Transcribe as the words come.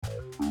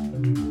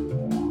Before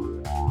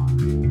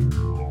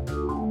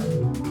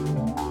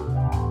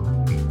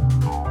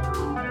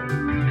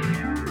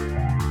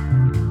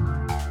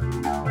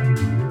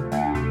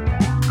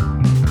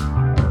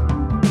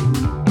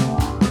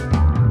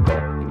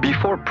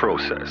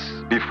process,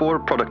 before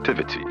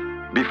productivity,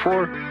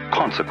 before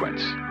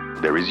consequence,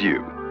 there is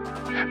you.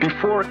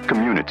 Before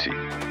community,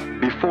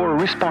 before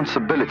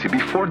responsibility,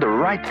 before the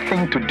right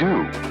thing to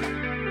do,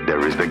 there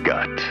is the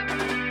gut.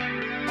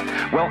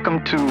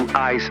 Welcome to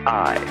Eye's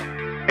Eye,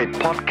 a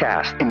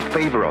podcast in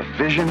favor of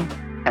vision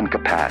and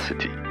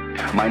capacity.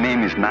 My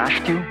name is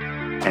Nashtu,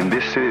 and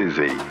this is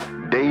a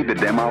Day de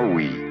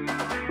Demaoui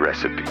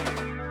recipe.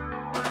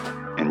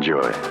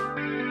 Enjoy.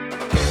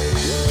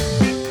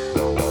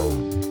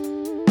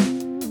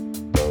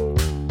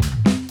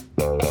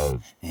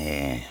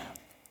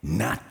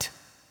 Not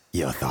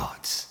your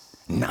thoughts,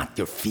 not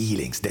your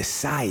feelings.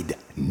 Decide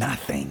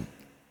nothing.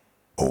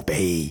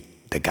 Obey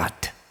the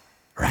gut.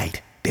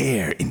 Right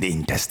there in the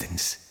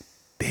intestines.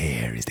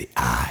 There is the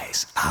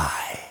eye's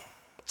eye.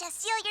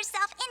 Just seal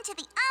yourself into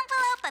the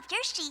envelope of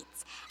your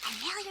sheets and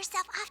mail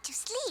yourself off to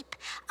sleep.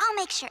 I'll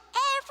make sure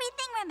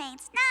everything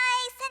remains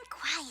nice and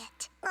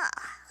quiet. Oh,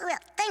 well,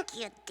 thank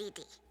you,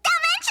 Didi.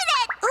 Don't mention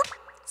it! Oop,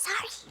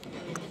 sorry.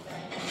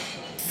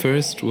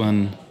 First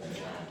one,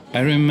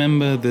 I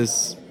remember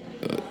this,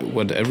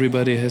 what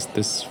everybody has,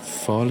 this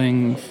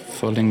falling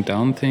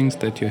down things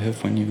that you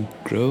have when you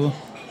grow.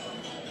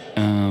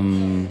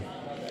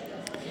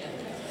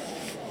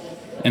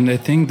 And I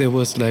think there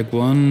was like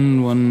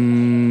one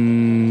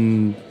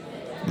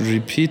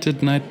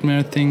repeated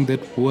nightmare thing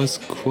that was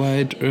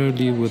quite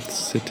early with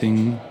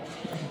sitting,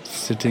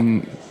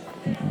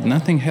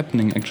 nothing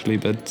happening actually,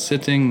 but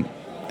sitting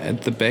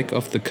at the back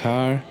of the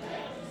car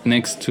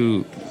next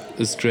to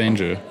a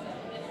stranger.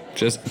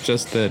 Just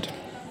that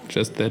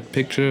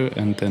picture,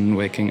 and then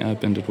waking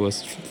up and it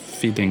was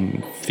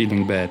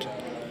feeling bad.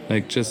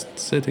 Like just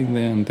sitting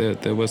there, and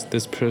there was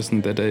this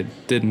person that I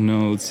didn't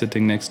know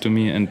sitting next to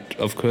me, and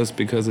of course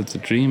because it's a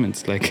dream,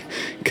 it's like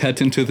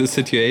cut into the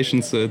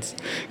situation, so it's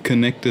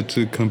connected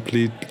to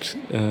complete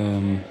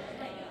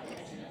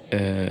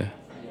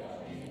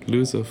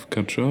lose of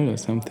control or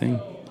something.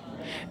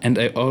 And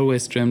I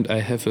always dreamt I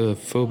have a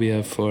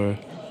phobia for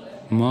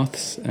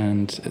moths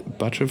and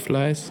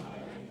butterflies.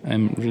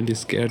 I'm really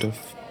scared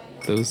of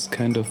those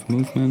kind of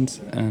movements,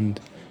 and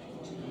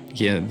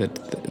yeah,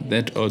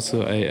 that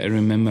also I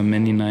remember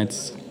many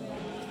nights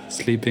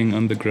sleeping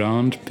on the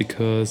ground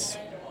because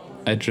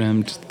I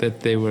dreamt that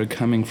they were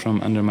coming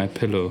from under my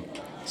pillow,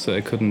 so I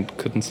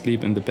couldn't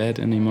sleep in the bed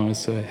anymore,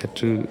 so I had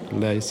to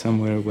lie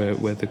somewhere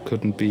where there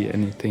couldn't be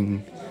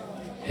anything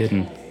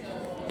hidden.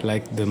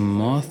 Like the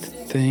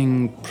moth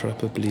thing,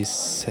 probably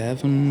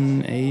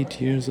 7-8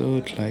 years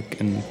old, like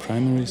in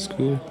primary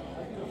school.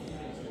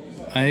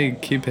 I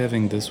keep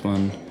having this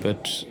one,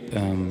 but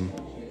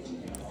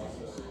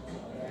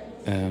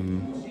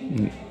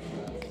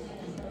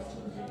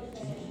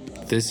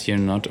this year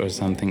not or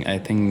something. I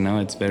think now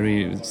it's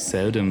very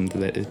seldom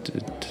that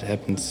it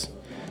happens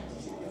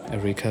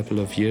every couple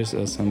of years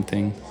or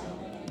something.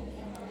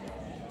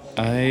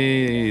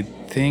 I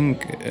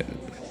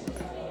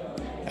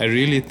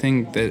really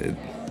think that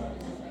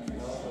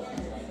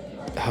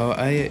how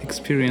I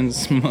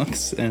experience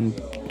moths, and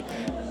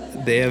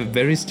they are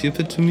very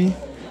stupid to me.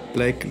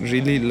 Like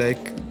really,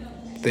 like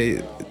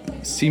they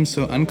seem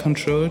so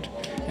uncontrolled,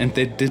 and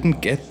they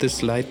didn't get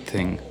this light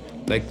thing.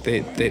 Like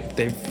they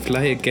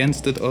fly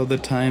against it all the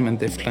time, and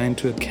they fly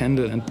into a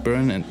candle and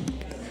burn, and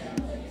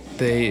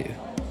they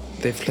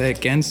fly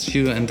against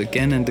you and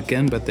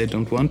again, but they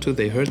don't want to.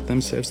 They hurt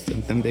themselves,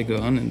 and then they go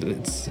on, and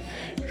it's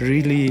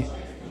really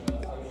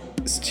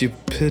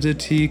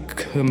stupidity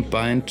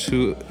combined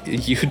to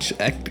huge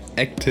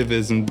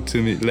activism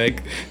to me.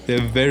 Like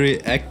they're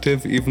very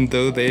active, even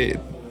though they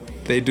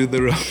do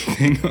the wrong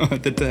thing all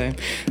the time,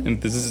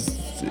 and this is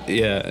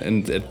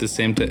and at the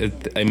same time,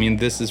 I mean,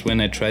 this is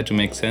when I try to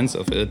make sense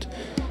of it.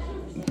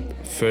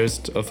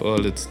 First of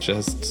all, it's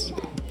just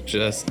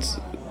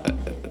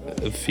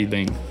a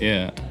feeling.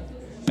 I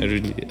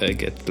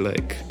get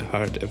like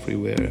heart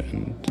everywhere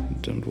and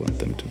don't want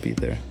them to be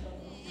there.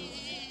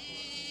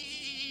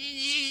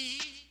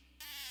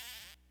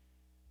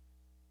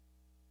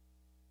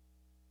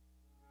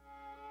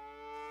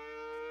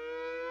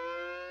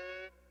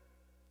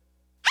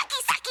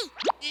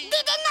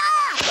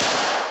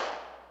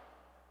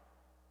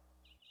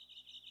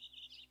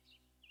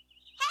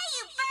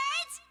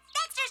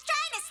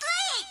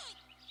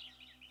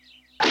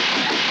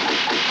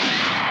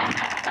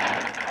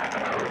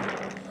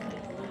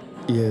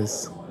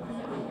 Yes.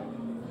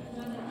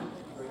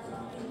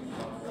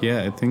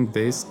 Yeah, I think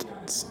they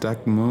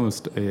stuck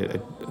most.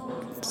 It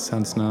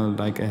sounds now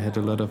like I had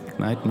a lot of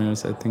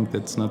nightmares. I think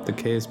that's not the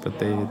case, but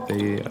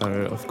they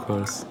are, of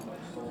course,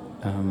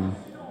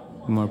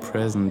 more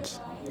present.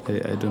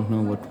 I don't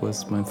know what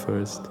was my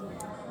first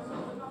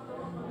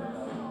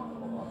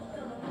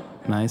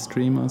nice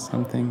dream or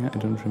something. I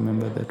don't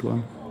remember that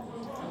one.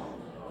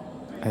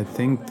 I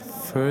think the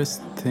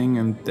first thing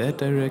in that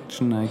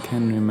direction I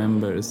can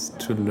remember is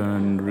to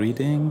learn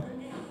reading.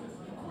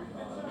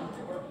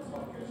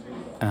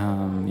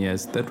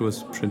 Yes, that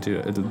was pretty.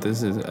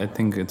 I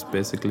think it's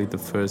basically the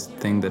first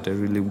thing that I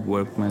really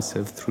worked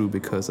myself through,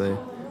 because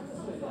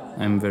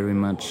I'm very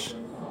much.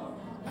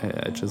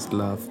 I just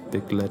love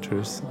big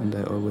letters, and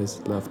I always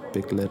loved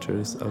big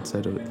letters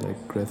outside of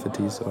like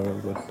graffitis or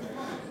what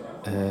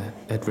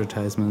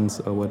advertisements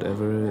or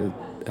whatever.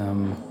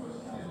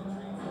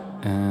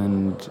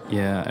 And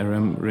yeah, I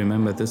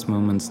remember these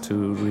moments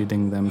to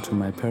reading them to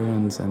my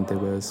parents, and they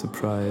were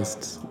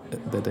surprised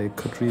that I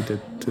could read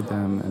it to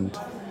them, and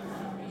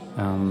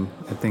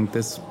I think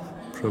this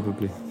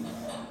probably.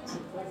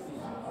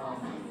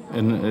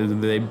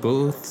 And they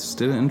both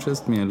still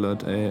interest me a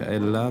lot. I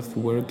love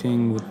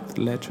working with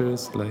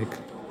letters, like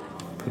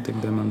putting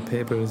them on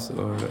papers,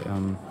 or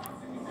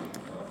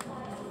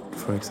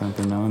for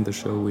example, now in the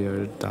show we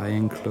are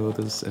dyeing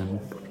clothes and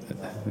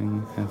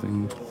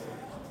having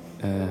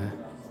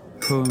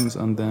poems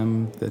on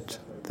them that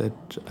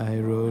I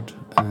wrote,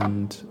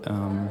 and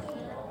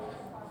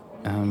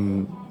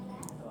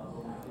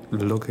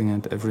looking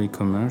at every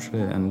commercial,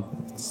 and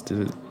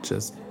still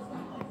just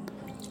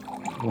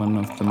one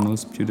of the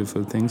most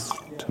beautiful things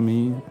to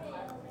me,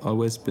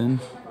 always been.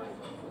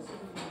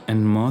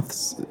 And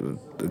moths,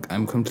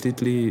 I'm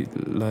completely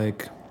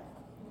like,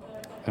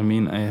 I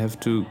mean, I have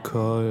to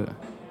call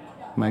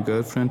my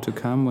girlfriend to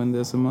come when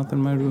there's a moth in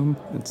my room.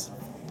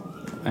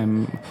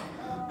 I'm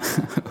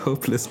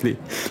hopelessly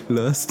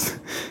lost.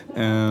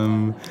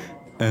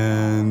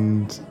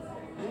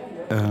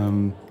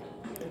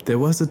 There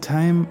was a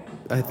time,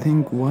 I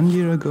think 1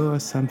 year ago or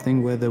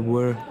something, where there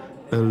were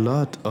a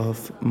lot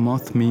of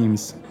moth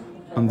memes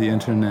on the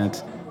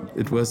internet.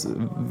 It was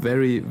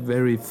very,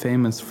 very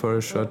famous for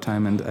a short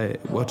time, and I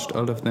watched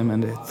all of them,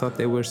 and I thought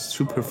they were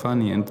super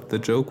funny. And the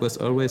joke was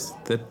always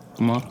that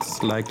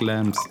moths like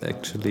lamps,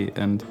 actually.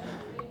 And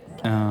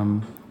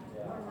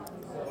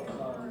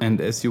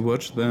as you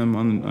watch them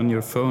on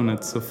your phone,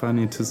 it's so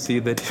funny to see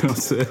that you're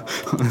also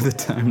all the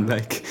time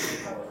like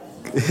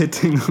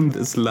hitting on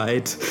this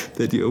light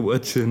that you're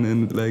watching,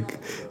 and like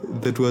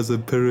that was a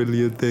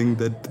parallel thing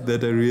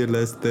that I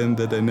realized then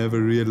that I never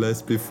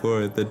realized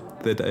before,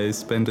 that I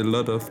spent a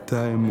lot of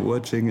time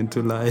watching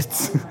into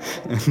lights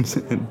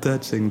and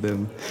touching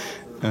them.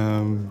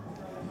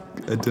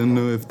 I don't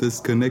know if this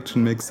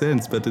connection makes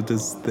sense, but it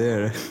is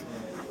there.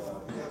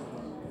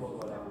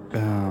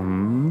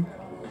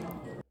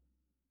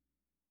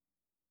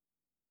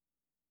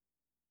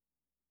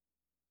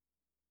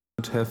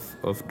 Have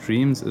of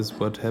dreams is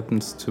what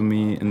happens to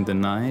me in the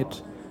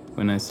night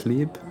when I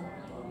sleep,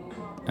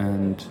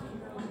 and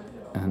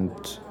an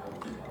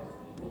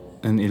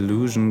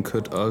illusion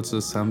could also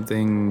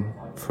something,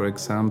 for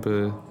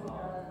example,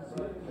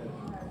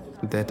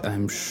 that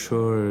I'm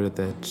sure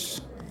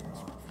that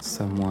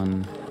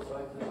someone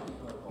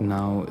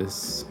now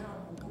is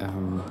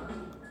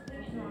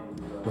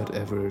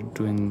whatever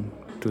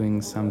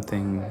doing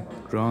something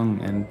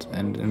wrong, and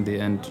in the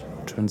end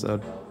turns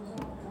out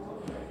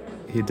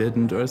he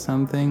didn't, or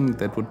something.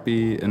 That would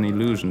be an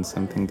illusion,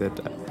 something that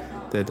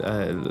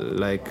I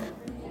like.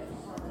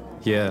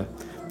 Yeah,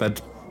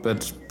 but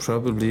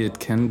probably it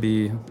can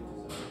be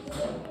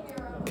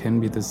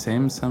the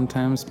same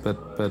sometimes,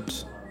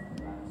 but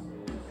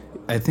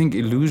I think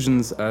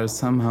illusions are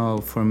somehow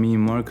for me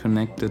more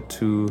connected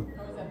to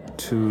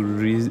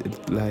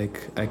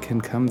like I can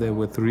come there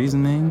with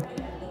reasoning,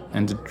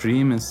 and a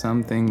dream is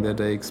something that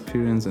I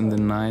experience in the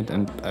night,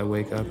 and I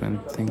wake up and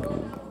think,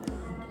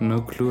 no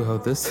clue how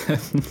this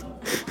happened.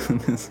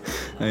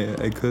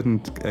 I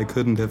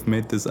couldn't have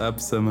made this up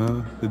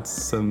somehow.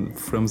 It's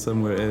from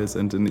somewhere else,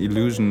 and an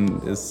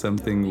illusion is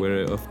something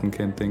where I often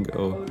can think,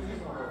 oh,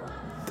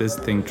 this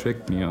thing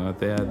tricked me, or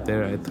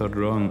there I thought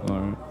wrong,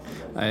 or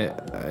I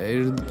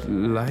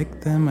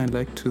like them. I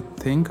like to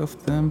think of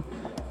them.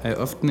 I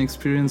often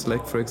experience,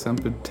 like, for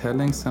example,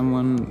 telling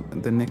someone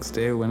the next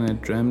day when I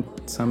dreamt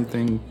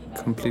something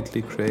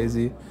completely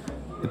crazy.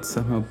 It's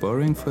somehow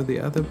boring for the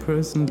other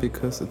person,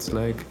 because it's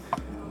like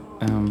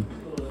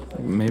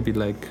maybe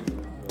like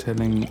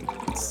telling,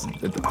 it's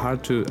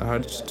hard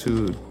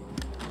to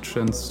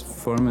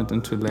transform it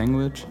into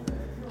language.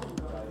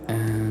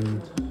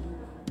 And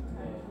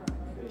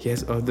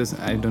yes, all this,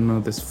 I don't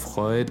know, this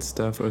Freud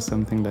stuff or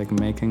something, like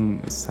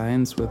making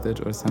science with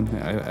it or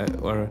something,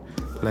 or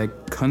like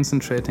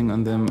concentrating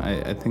on them.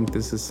 I think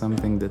this is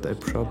something that I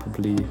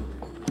probably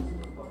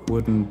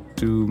wouldn't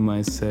do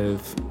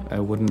myself. I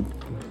wouldn't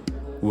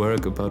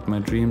work about my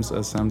dreams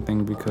or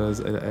something,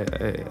 because I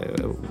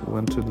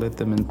want to let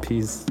them in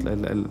peace. I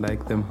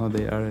like them how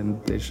they are,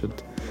 and they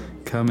should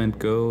come and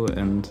go.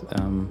 And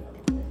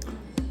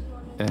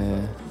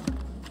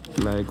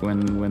like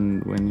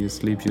when you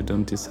sleep, you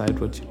don't decide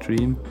what you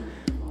dream.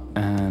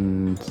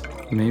 And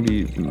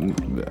maybe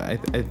I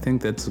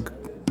think that's a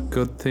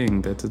good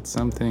thing, that it's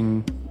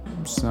something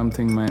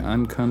my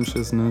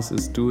unconsciousness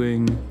is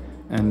doing.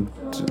 And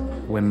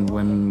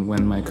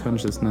when my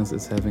consciousness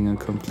is having a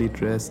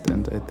complete rest,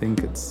 and I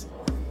think it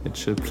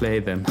should play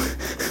then.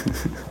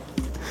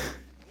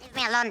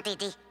 done,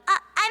 Didi.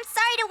 I'm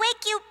sorry to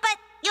wake you, but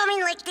You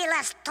mean like the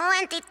last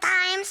 20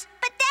 times?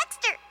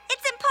 Dexter,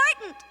 it's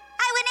important.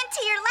 I went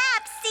into your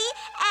lab, see,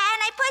 and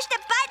I pushed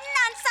a button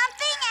on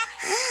something.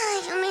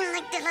 You mean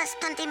like the last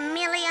 20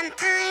 million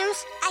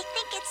times? I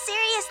think it's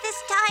serious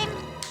this time.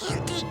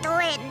 Can't they do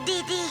it,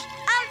 Didi?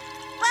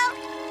 Well,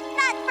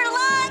 not for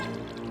long.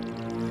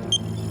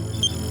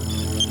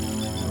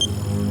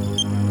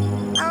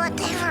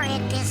 Whatever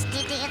it is,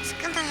 Didi, it's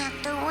gonna have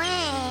to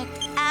wait.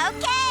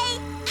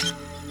 Okay.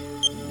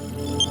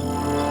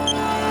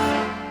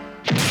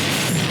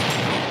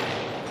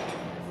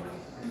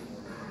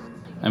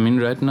 I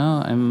mean, right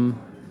now I'm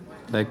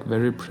like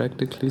very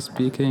practically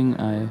speaking,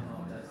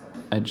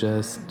 I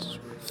just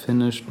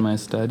finished my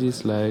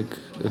studies like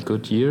a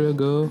good year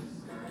ago,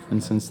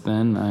 and since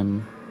then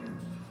I'm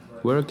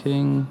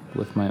working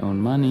with my own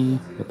money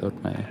without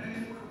my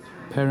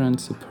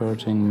parents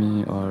supporting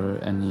me or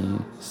any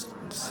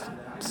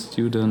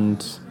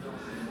student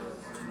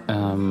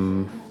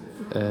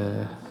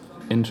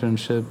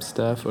internship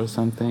stuff or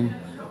something.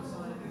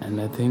 And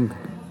I think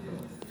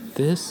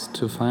this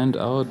to find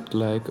out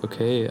like,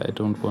 okay, I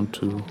don't want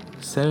to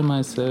sell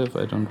myself,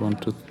 I don't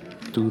want to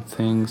do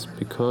things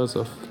because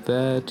of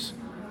that.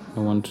 I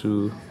want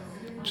to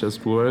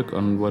just work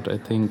on what I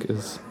think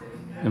is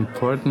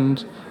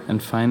important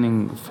and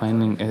finding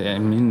I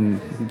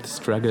mean the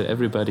struggle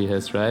everybody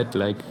has, right?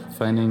 Like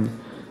finding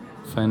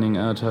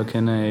out how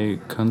can I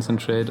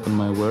concentrate on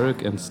my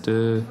work and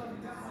still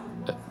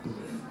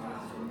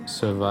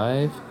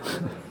survive.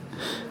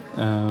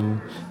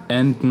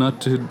 And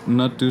not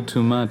do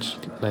too much.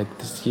 Like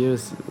this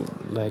year's,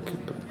 like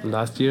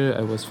last year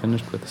I was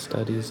finished with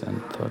studies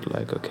and thought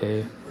like,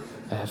 okay,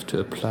 I have to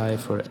apply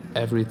for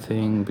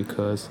everything,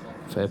 because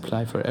if I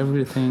apply for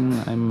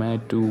everything I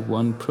might do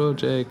one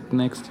project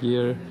next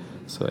year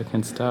so I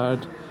can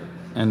start,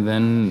 and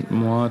then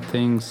more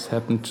things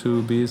happen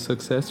to be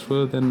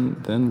successful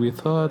than we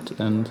thought,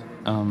 and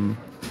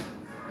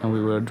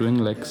we were doing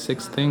like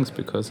 6 things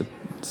because it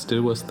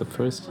still was the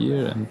first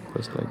year, and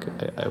was like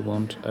I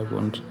won't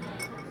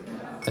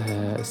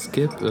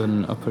skip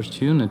an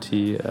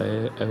opportunity.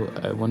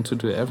 I want to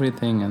do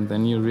everything, and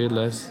then you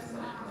realize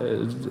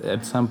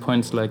at some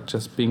points like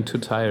just being too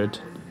tired,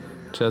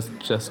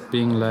 just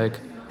being like,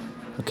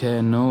 okay,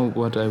 I know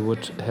what I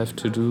would have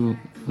to do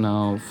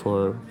now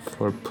for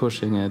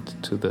pushing it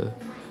to the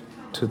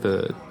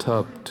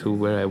top, to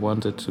where I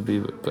want it to be,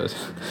 but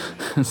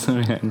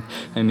sorry,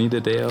 I need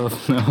a day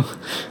off now.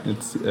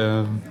 It's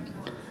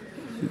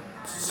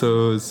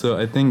so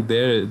I think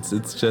there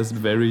it's just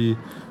very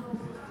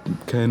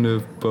kind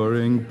of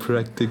boring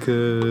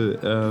practical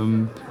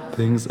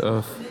things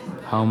of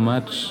how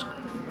much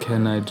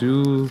can I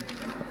do,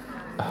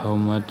 how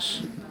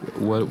much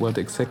what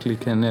exactly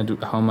can I do,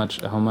 how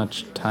much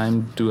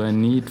time do I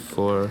need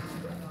for,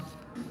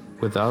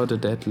 without a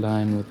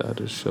deadline, without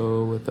a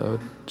show,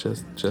 without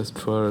just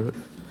for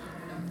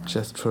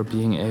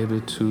being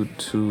able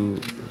to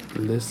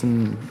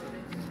listen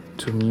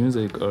to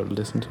music or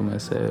listen to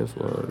myself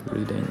or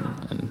reading.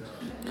 And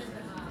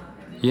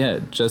yeah,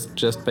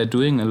 just by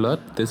doing a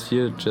lot this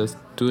year, just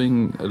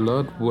doing a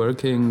lot,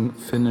 working,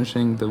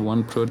 finishing the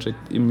one project,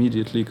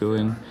 immediately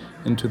going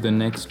into the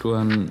next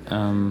one,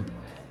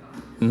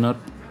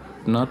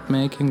 not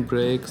making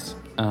breaks,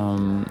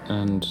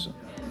 and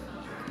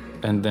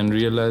then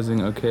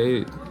realizing,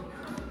 okay,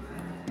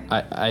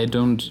 I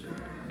don't,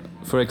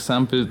 for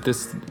example,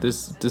 this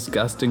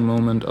disgusting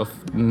moment of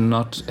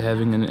not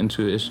having an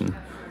intuition,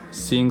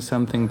 seeing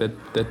something that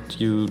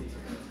you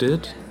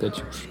did, that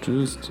you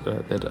produced,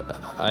 that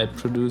I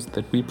produced,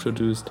 that we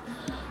produced,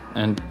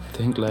 and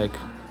think like,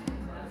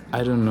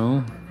 I don't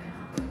know,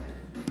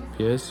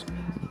 yes,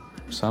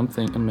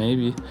 something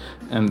maybe,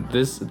 and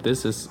this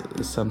is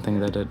something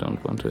that I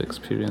don't want to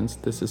experience.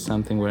 This is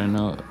something where I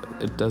know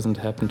it doesn't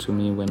happen to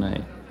me when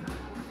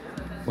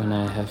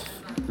I have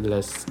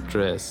less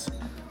stress,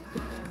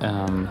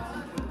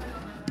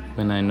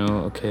 when I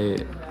know,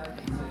 okay,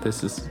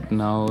 this is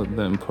now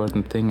the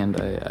important thing, and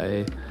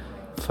I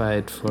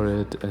fight for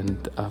it,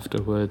 and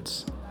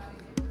afterwards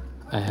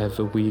I have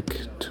a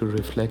week to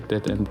reflect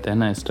it, and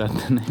then I start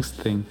the next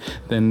thing.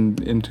 Then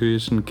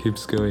intuition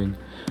keeps going.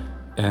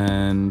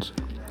 And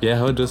yeah,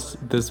 how does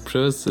this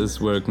process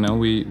work? Now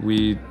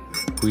we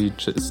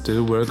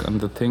still work on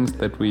the things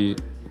that we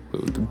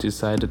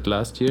decided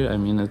last year. I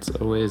mean, it's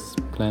always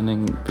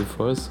planning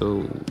before,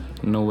 so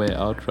no way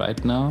out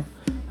right now.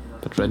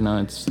 But right now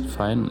it's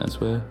fine as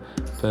well.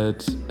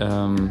 But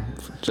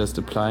just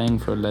applying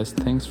for less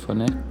things for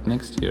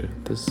next year.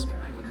 This,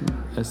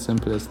 as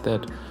simple as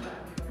that.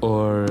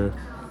 Or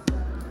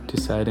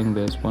deciding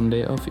there's one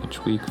day off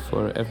each week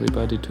for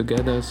everybody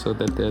together, so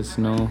that there's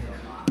no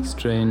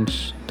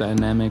strange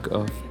dynamic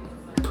of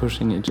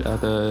pushing each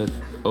other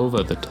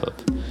over the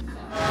top.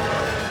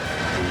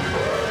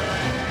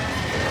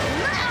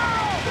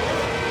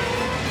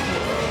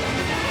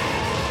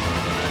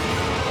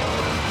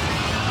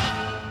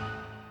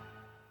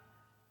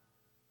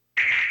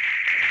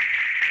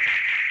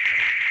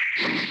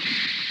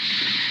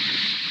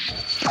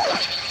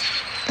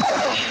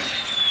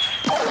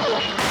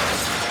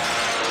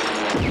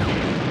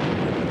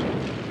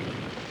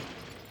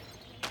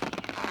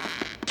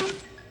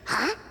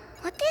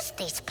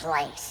 this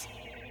place.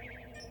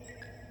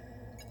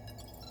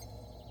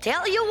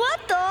 Tell you what,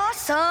 though,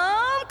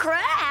 some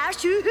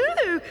crash.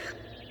 Yoo-hoo.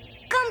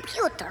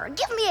 Computer,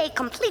 give me a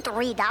complete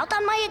readout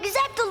on my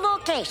exact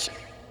location.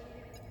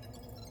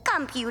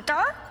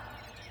 Computer?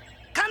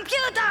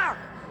 Computer!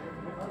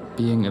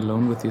 Being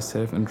alone with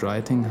yourself and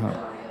writing, how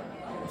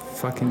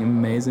fucking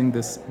amazing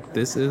this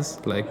is.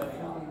 Like,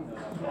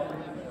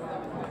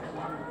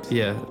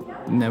 yeah,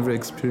 never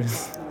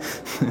experienced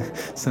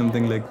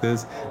something like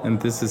this, and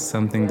this is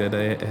something that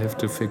I have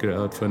to figure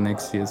out for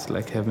next year. It's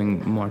like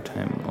having more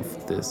time of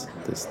this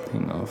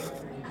thing of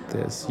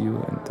there's you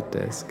and the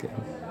desk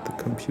and the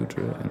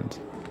computer and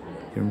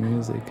your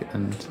music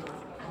and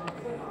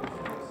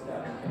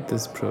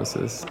this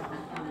process.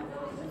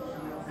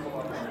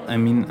 I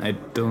mean, I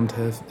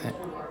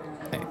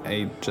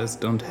just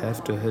don't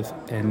have to have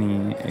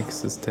any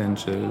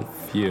existential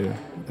fear.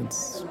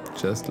 It's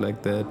just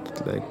like that.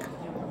 Like,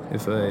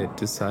 if I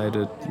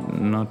decided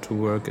not to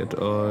work at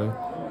all,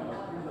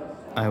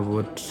 I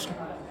would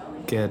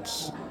get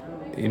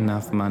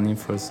enough money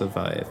for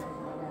survive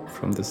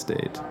from the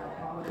state.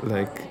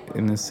 Like,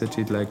 in a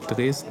city like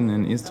Dresden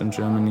in Eastern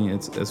Germany,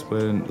 it's as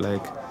well,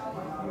 like,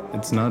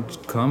 it's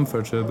not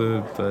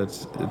comfortable,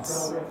 but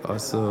it's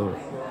also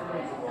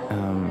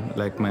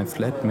like my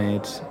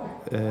flatmate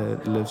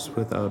lives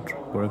without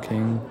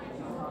working,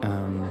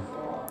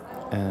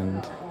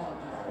 and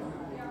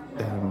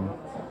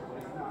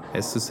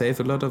has to save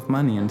a lot of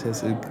money and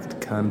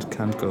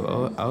can't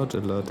go out a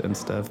lot and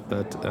stuff.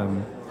 But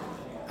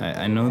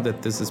I know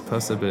that this is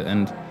possible,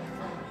 and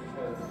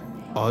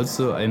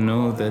also I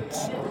know that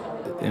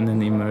in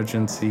an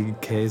emergency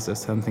case or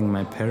something,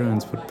 my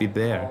parents would be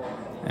there,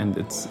 and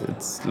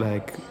it's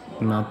like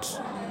not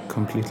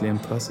completely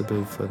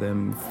impossible for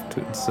them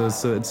to.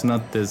 So it's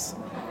not this.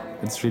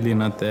 It's really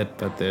not that.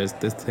 But there's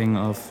this thing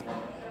of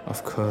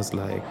course,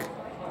 like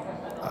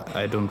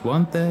I don't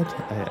want that.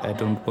 I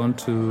don't want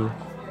to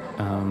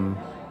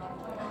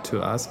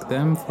ask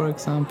them, for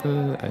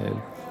example. I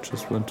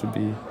just want to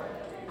be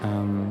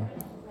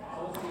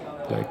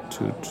like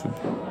to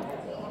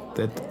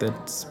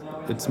that's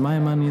it's my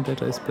money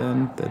that I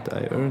spent, that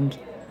I earned,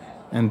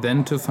 and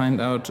then to find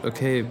out,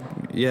 okay,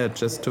 yeah,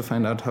 just to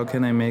find out how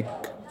can I make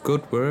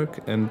good work,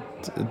 and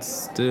it's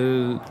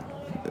still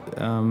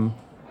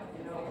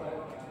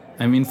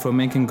I mean, for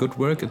making good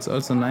work, it's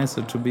also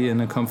nicer to be in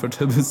a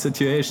comfortable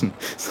situation.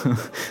 So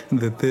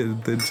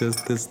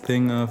just this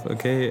thing of,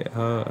 okay,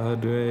 how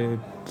do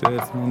I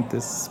find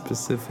this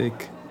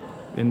specific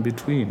in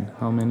between?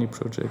 How many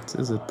projects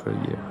is it per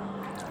year?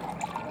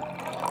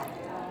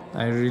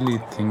 I really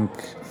think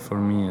for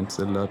me it's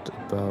a lot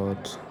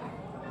about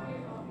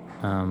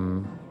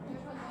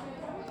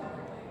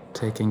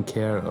taking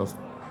care of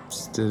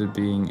still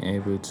being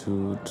able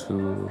to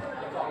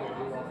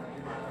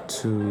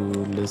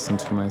listen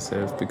to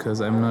myself, because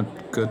I'm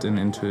not good in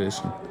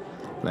intuition.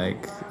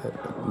 Like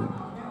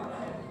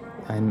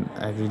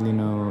I really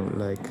know,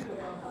 like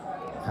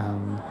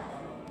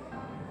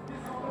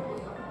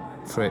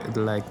for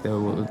like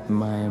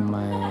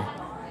my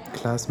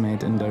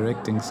classmate in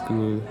directing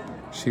school,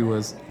 she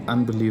was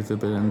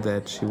unbelievable in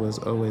that. She was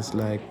always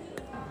like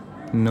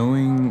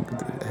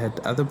had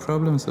other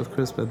problems, of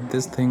course, but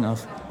this thing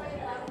of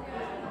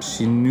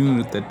she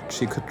knew that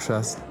she could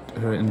trust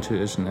her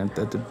intuition and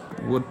that it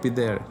would be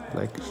there.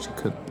 Like, she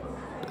could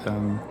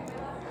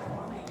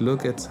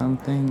look at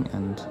something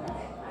and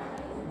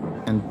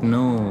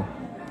know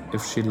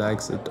if she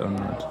likes it or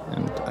not.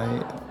 And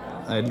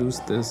I lose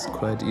this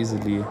quite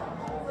easily,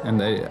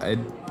 and I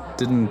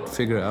didn't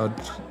figure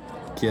out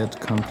yet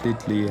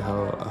completely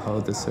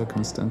how the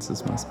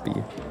circumstances must be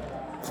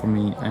for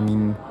me. I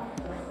mean,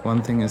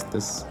 one thing is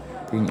this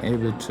being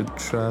able to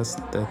trust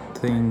that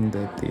thing,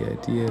 that the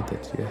idea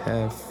that you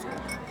have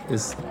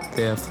is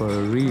there for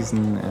a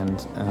reason,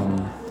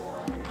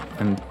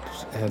 and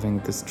having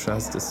this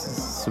trust is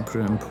super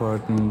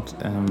important.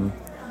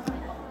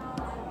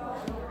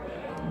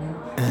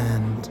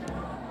 And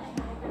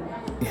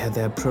yeah,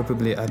 there are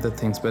probably other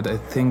things, but I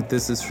think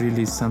this is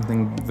really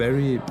something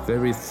very,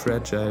 very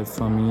fragile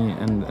for me,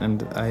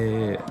 and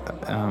I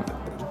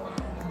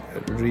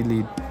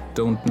really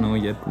don't know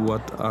yet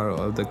what are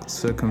all the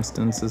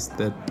circumstances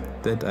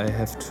that I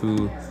have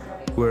to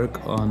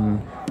work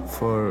on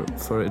for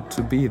it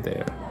to be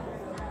there.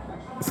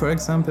 For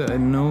example,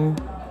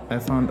 I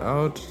found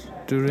out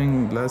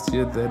during last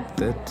year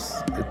that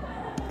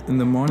in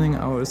the morning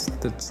hours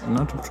that's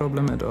not a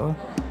problem at all.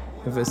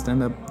 If I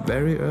stand up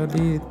very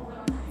early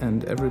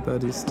and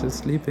everybody's still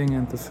sleeping,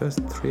 and the first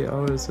 3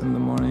 hours in the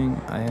morning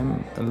I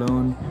am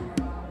alone,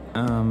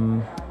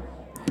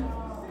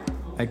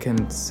 I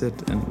can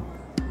sit and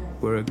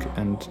work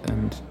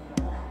and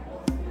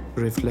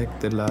reflect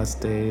the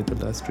last day, the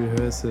last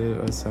rehearsal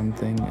or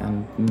something,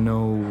 and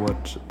know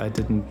what I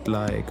didn't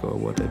like or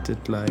what I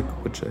did like,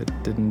 which I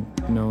didn't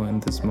know in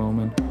this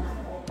moment.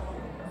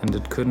 And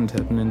it couldn't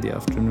happen in the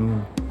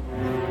afternoon.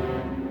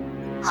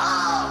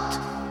 Halt!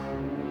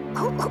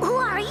 Who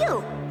are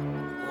you?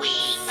 We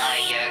are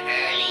your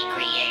early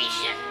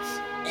creations.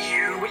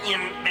 You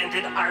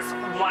invented us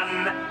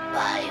one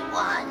by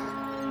one.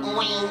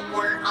 We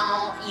were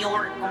all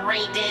your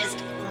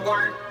greatest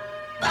work.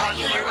 But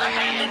you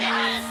abandoned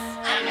us,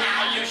 and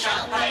now you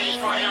shall pay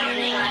for your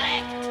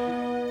neglect.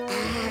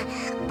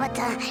 But,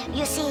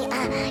 you see,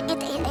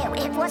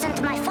 it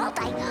wasn't my fault.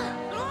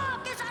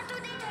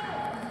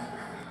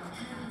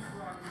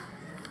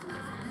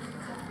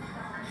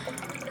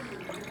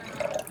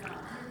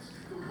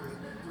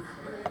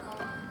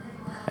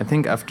 I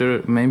think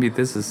after, maybe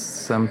this is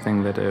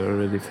something that I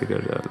already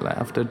figured out. Like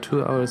after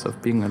 2 hours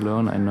of being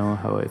alone, I know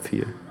how I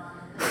feel.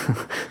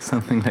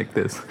 Something like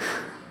this.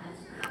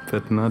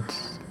 But not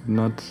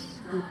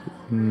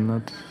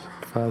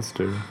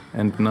faster.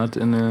 And not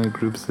in a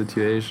group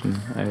situation.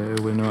 I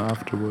will know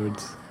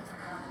afterwards.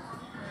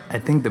 I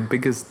think the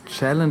biggest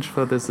challenge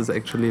for this is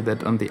actually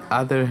that on the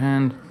other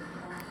hand,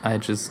 I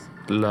just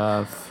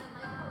love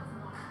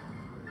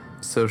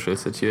social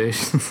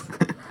situations.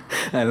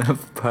 I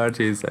love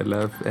parties. I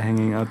love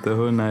hanging out the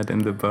whole night in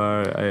the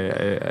bar.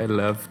 I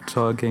love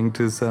talking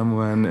to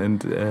someone,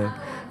 and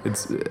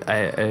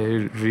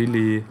I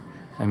really,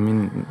 I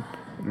mean,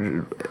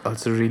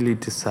 also really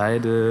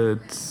decided.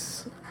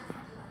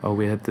 Or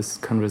we had this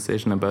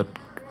conversation about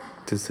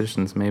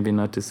decisions. Maybe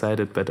not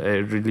decided, but I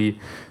really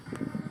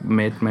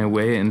made my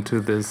way into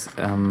this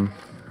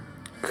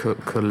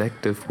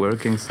collective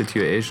working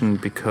situation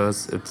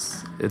because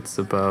it's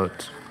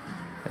about.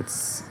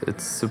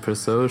 It's super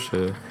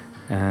social.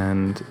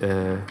 And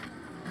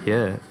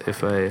yeah,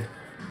 if I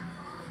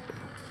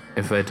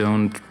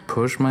don't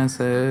push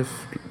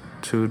myself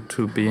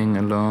to being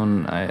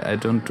alone, I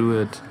don't do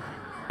it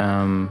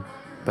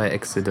by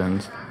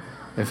accident.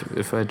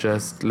 If I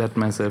just let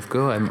myself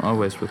go, I'm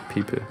always with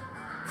people,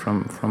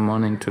 from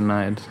morning to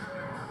night.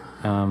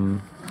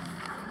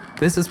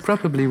 This is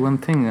probably one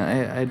thing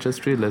I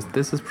just realized.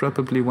 This is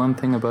probably one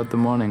thing about the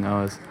morning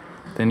hours.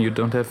 Then you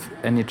don't have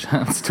any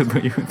chance to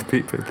be with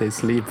people. They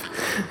sleep.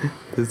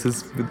 This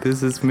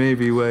is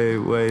maybe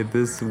why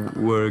this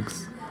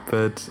works.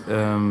 But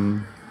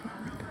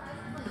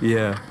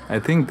yeah, I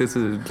think this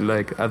is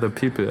like other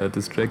people are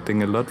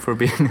distracting a lot for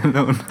being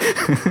alone.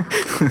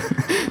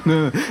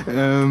 No,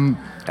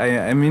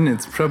 I mean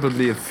it's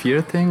probably a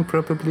fear thing.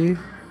 Probably,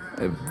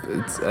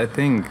 it's I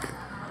think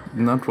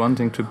not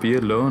wanting to be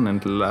alone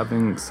and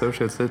loving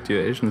social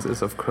situations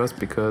is of course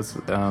because.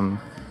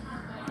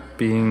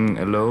 Being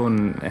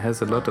alone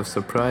has a lot of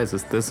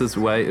surprises. This is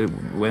why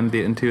when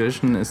the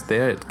intuition is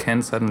there, it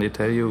can suddenly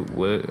tell you,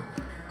 well,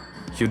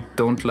 you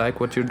don't like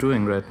what you're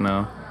doing right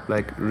now.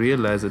 Like,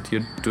 realize it,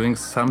 you're doing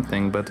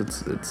something, but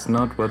it's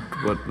not what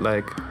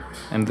like,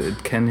 and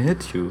it can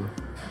hit you.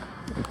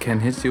 It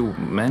can hit you,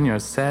 man, you're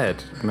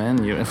sad.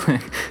 Man, you're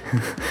like,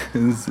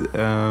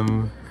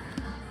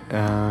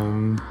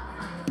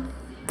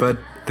 but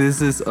this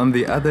is, on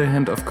the other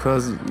hand, of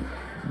course,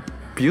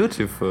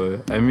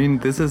 beautiful. I mean,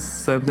 this is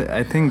something.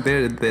 I think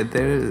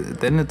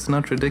then it's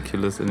not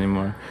ridiculous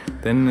anymore.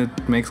 Then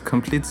it makes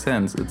complete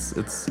sense.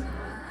 It's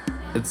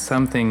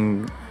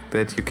something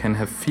that you can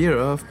have fear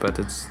of, but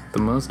it's the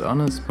most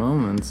honest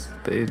moments.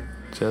 They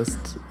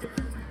just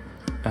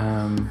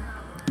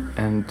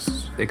and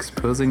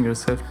exposing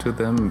yourself to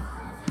them,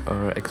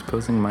 or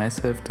exposing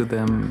myself to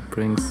them,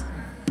 brings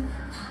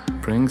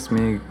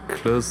me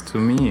close to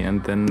me,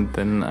 and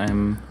then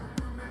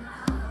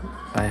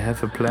I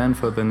have a plan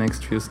for the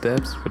next few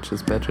steps, which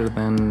is better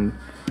than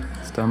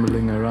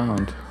stumbling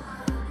around.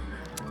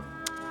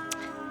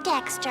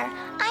 Dexter,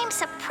 I'm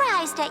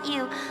surprised at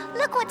you.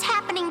 Look what's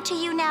happening to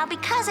you now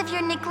because of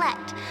your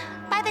neglect.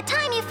 By the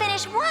time you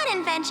finish one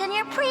invention,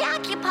 you're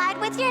preoccupied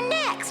with your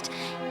next.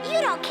 You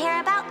don't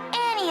care about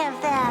any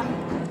of them.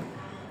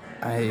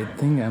 I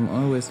think I'm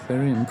always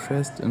very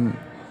impressed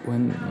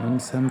when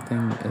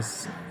something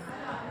is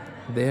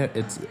there.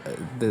 It's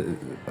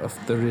of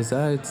the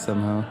result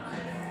somehow.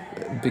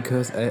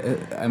 Because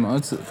I'm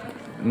also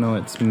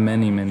it's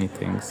many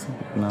things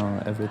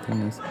now.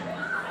 Everything is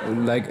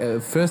like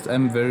first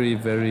I'm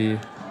very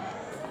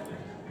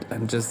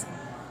I'm just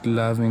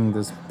loving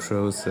this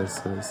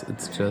processes.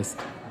 It's just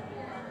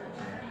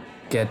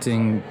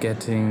getting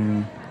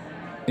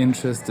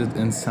interested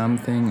in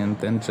something, and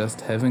then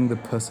just having the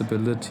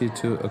possibility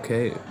to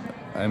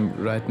I'm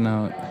right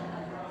now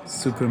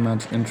super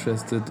much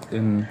interested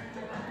in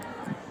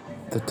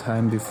the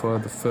time before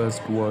the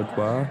First World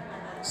War.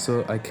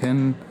 So I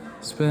can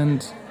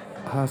spend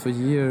half a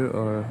year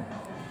or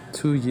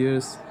 2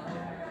 years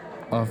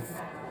of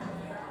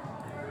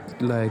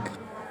like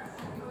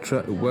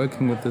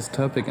working with this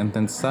topic, and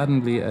then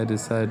suddenly I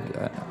decide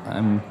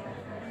I'm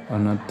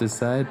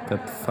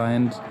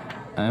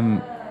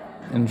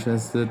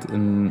interested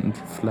in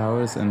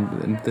flowers,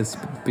 and this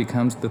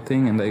becomes the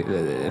thing, and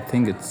I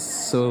think it's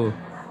so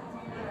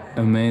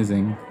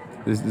amazing.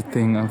 This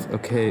thing of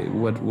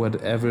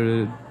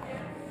whatever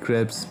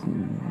grabs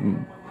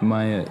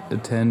my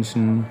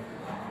attention,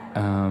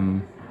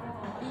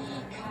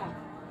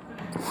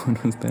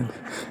 what was that?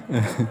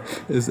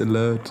 Is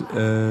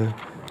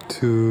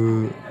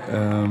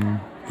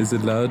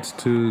allowed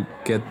to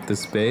get the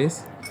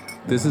space.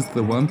 This is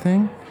the one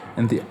thing,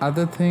 and the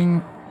other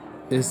thing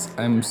is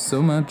I'm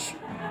so much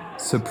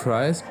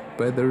surprised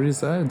by the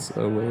results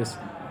always.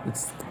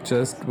 It's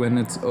just when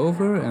it's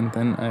over and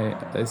then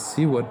I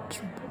see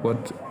what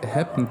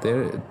happened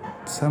there, it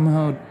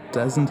somehow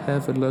doesn't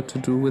have a lot to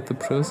do with the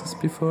process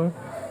before.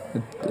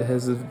 It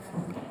has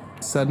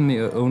suddenly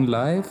a own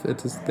life.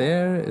 It is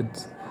there.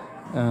 It's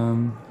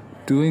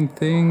doing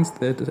things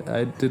that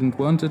I didn't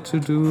want it to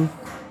do.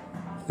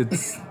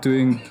 It's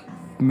doing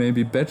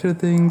maybe better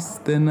things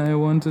than I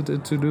wanted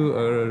it to do,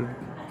 or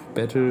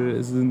better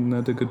is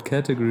not a good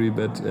category,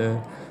 but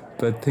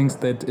things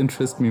that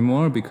interest me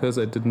more because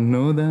I didn't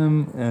know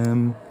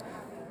them.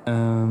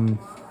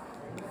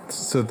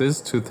 So these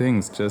two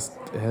things, just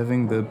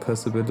having the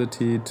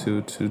possibility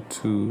to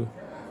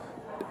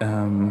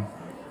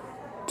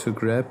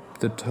grab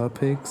the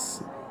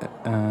topics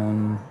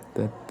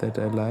that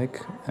I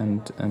like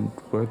and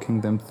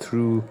working them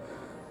through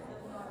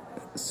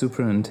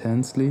super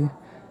intensely,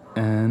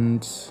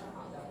 and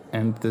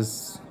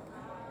this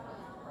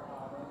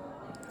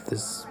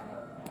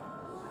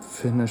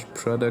finished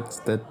products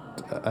that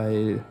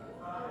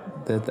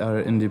are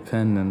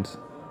independent.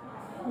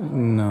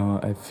 No,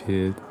 I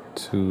feel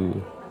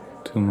too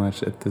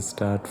much at the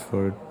start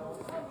for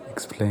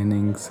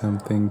explaining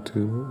something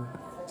to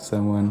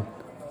someone.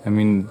 I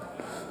mean,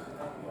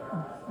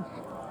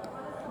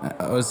 I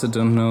also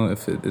don't know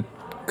if it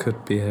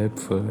could be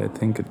helpful. I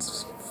think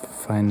it's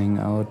finding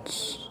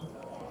out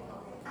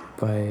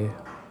by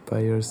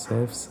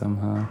yourself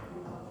somehow.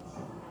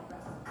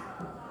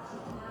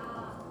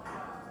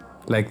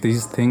 Like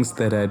these things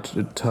that I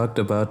talked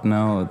about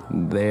now,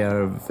 they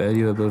are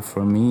valuable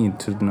for me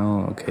to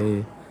know,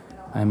 okay,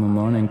 I'm a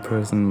morning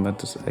person,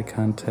 but I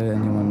can't tell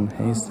anyone,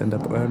 hey, stand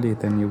up early,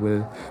 then you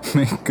will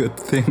make good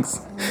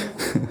things.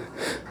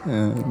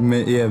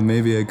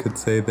 Maybe I could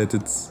say that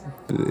it's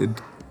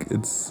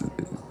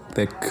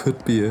there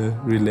could be a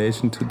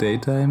relation to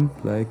daytime,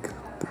 like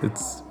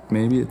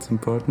maybe it's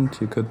important,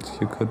 you could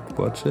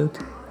watch it.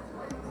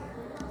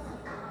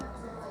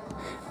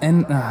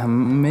 And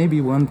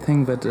maybe one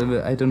thing, but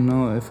I don't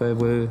know if I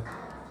will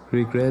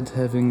regret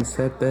having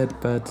said that,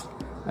 but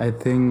I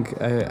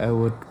think I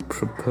would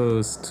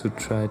propose to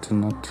try to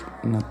not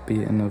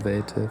be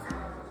innovative.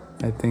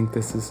 I think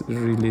this is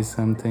really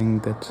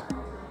something that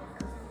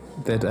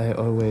I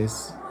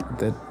always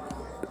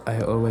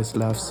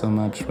laugh so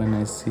much when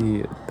I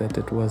see that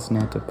it was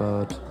not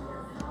about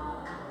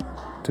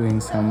doing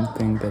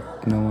something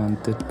that no one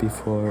did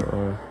before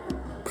or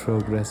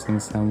progressing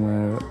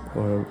somewhere,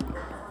 or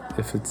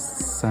if it's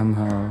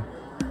somehow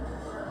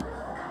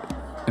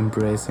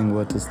embracing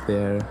what is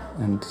there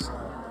and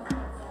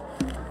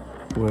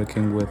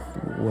working with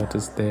what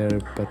is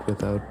there, but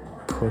without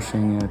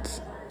pushing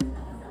it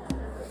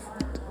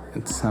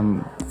in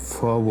some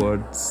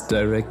forwards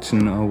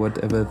direction or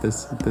whatever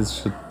this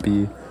should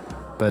be.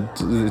 But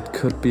it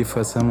could be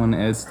for someone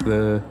else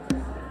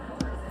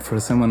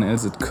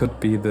it could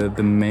be the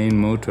main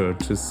motor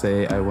to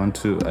say I want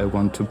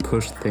to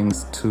push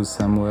things to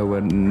somewhere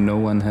where no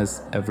one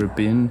has ever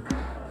been,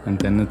 and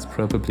then it's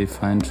probably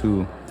fine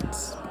too.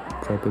 It's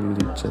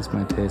probably just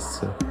my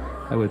taste, so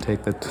I will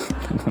take that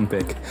one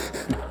back.